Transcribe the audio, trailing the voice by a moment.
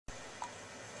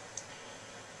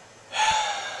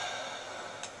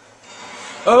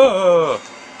Oh!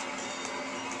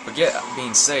 Forget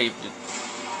being saved.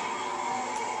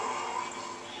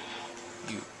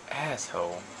 You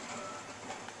asshole.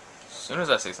 As soon as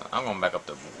I say something, I'm gonna back up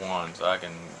to 1 so I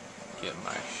can get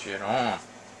my shit on.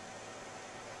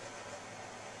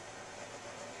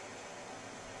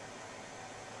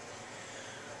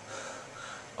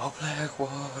 Oh, black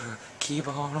water, keep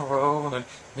on rolling.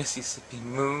 Mississippi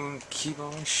moon, keep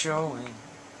on showing.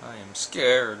 I am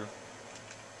scared.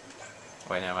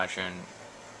 Wait, now I shouldn't.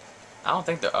 I don't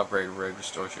think the upgrade rig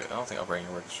restores your. I don't think upgrading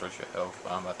your rig restores your health.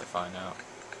 But I'm about to find out.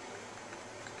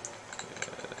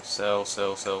 Sell,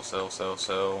 sell, sell, sell, sell,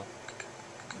 sell.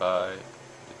 Buy,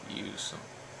 use some.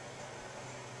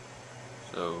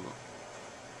 So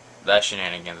that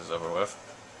shenanigans is over with.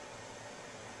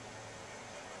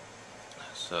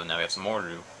 So now we have some more to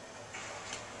do.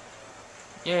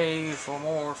 Yay for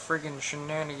more friggin'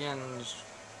 shenanigans.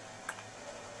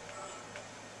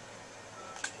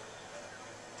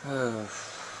 Yeah,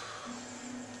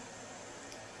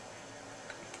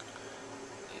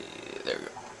 there we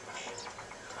go.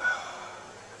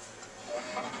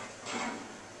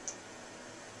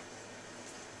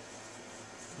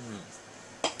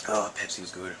 Oh,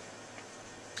 Pepsi's good.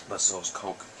 But so is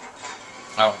Coke.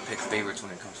 I don't pick favorites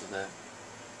when it comes to that.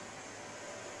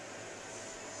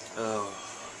 Oh.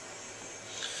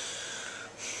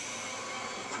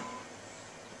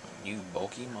 You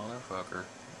bulky motherfucker.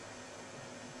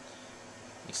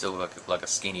 You still look like a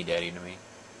skinny daddy to me.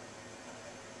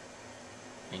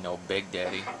 You know, big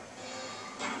daddy.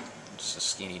 Just a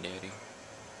skinny daddy.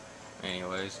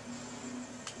 Anyways.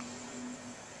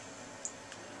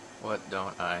 What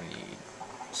don't I need?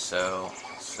 Sell,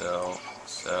 sell,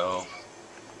 sell.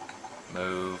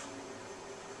 Move.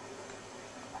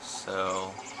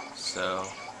 Sell, sell,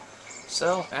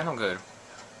 sell, and I'm good.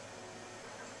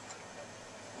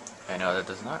 I know that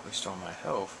does not restore my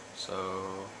health,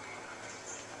 so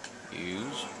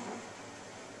use.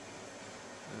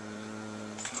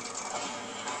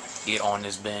 Get on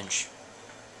this bench.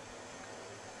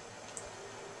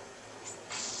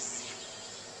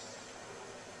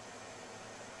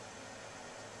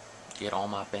 Get on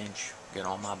my bench. Get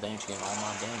on my bench. Get on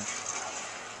my bench.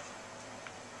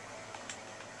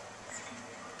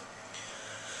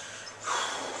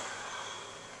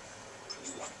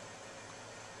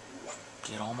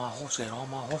 Get on my horse. Get on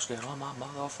my horse. Get on my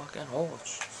motherfucking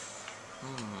horse.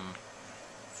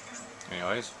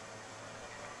 Anyways.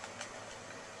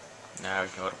 Now we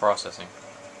can go to processing.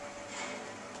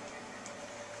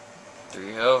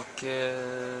 3 health kit.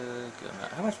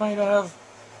 How much money do I have?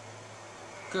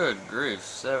 Good grief,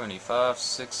 75,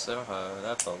 675.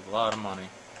 That's a lot of money.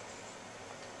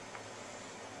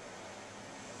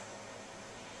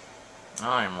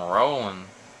 I'm rolling.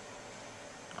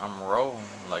 I'm rolling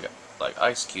like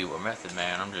Ice Cube or Method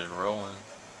Man. I'm just rolling.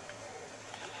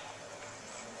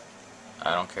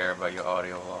 I don't care about your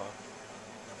audio log.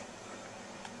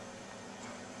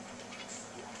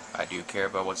 I do care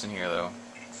about what's in here though.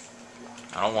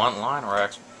 I don't want line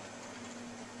racks.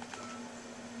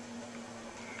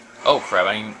 Oh crap,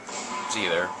 I didn't even see you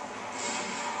there.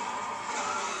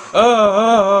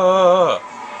 Ah!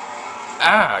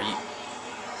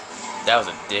 That was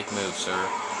a dick move, sir.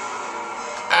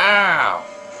 Ow!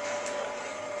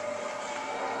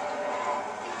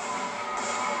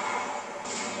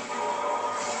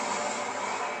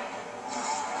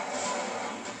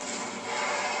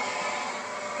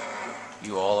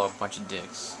 You all are a bunch of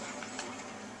dicks.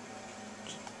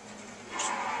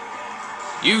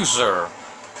 You, sir!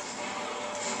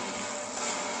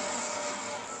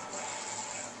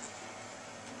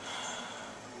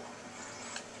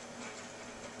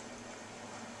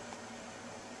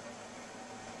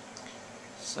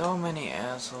 So many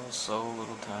assholes, so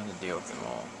little time to deal with them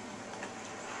all.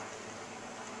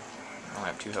 I only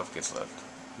have 2 health kits left.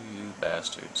 You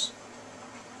bastards.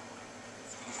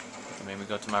 It made me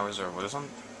go to my reserve. What is on?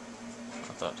 I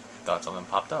thought something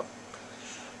popped up.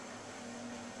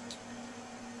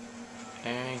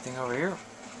 Anything over here?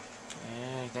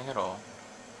 Anything at all?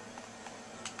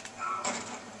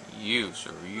 You,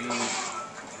 sir, you. I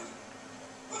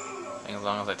think as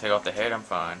long as I take off the head, I'm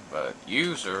fine. But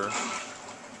you, sir.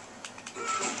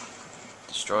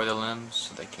 Destroy the limbs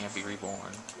so they can't be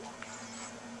reborn.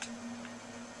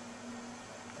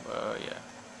 Yeah.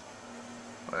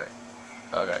 Wait.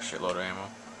 Oh, I got a shitload of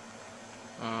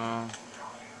ammo.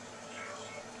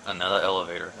 Another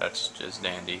elevator. That's just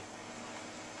dandy.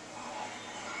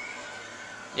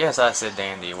 Yes, I said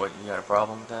dandy. What, you got a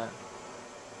problem with that?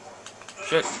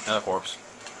 Shit, another corpse.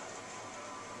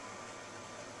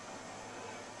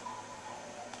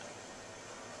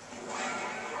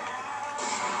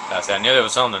 I knew there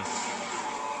was something.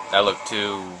 That looked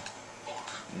too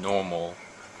normal.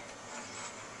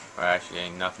 Or actually,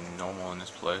 ain't nothing normal in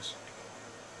this place.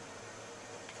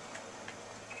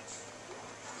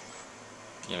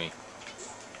 Gimme.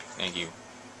 Thank you.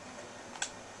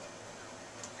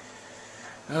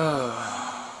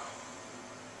 Oh.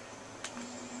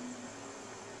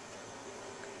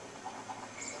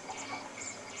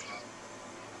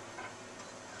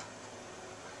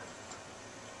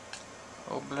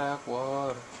 Oh, black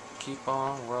water, keep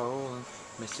on rolling.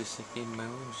 Mississippi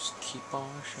moon, just keep on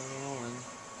showing.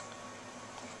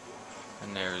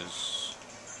 And there's...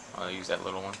 I'll use that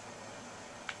little one.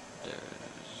 There's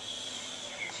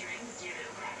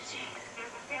a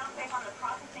fail-safe on the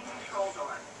processing control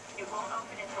door. It won't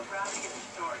open until gravity is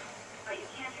restored. But you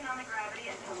can't turn on the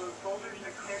gravity until those boulders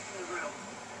are cleared from the room.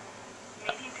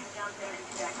 Maybe you can dump them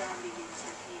into that gravity using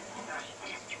your keys to start.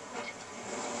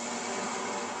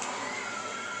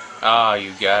 oh,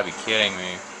 you gotta be kidding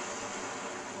me.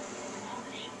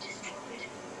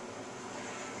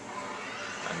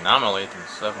 Anomaly can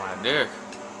suck my dick.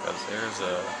 Because there's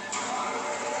a...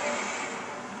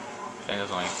 I think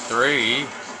there's only 3. You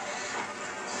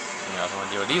know, I want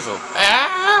to deal with these little...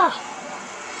 Ah!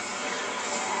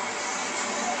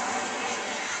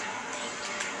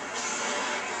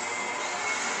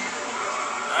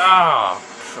 Oh,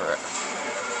 crap.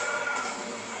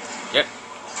 Yep.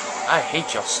 I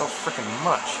hate y'all so freaking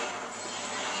much.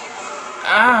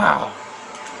 Ah!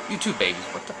 You two babies,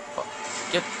 what the fuck?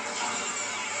 Get...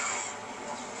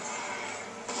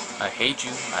 I hate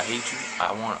you. I hate you.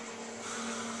 I want to...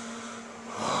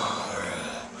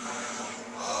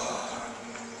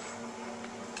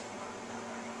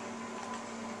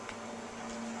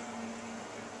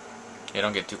 Yeah,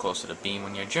 don't get too close to the beam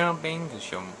when you're jumping, because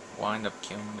you'll wind up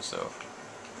killing yourself.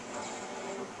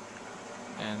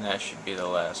 And that should be the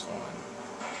last one.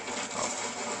 Oh.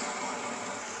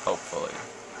 Hopefully.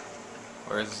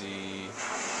 Where's the...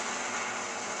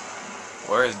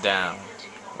 Where is down?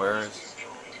 Where is...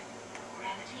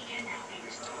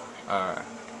 Alright.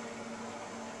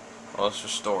 Well, let's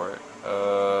restore it.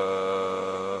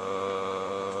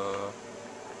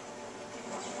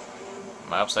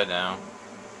 Am I upside down?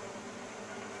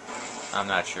 I'm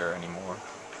not sure anymore.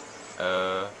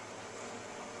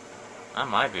 I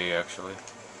might be, actually.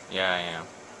 Yeah, I am.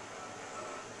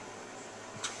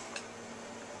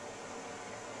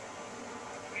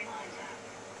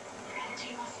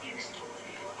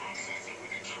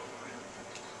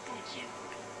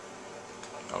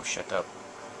 Oh, shut up.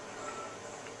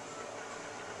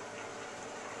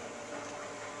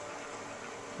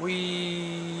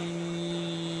 Wee!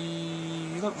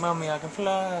 Look, mommy, I can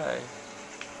fly.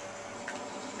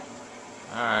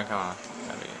 Alright, come on.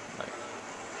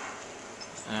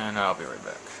 And I'll be right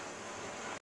back.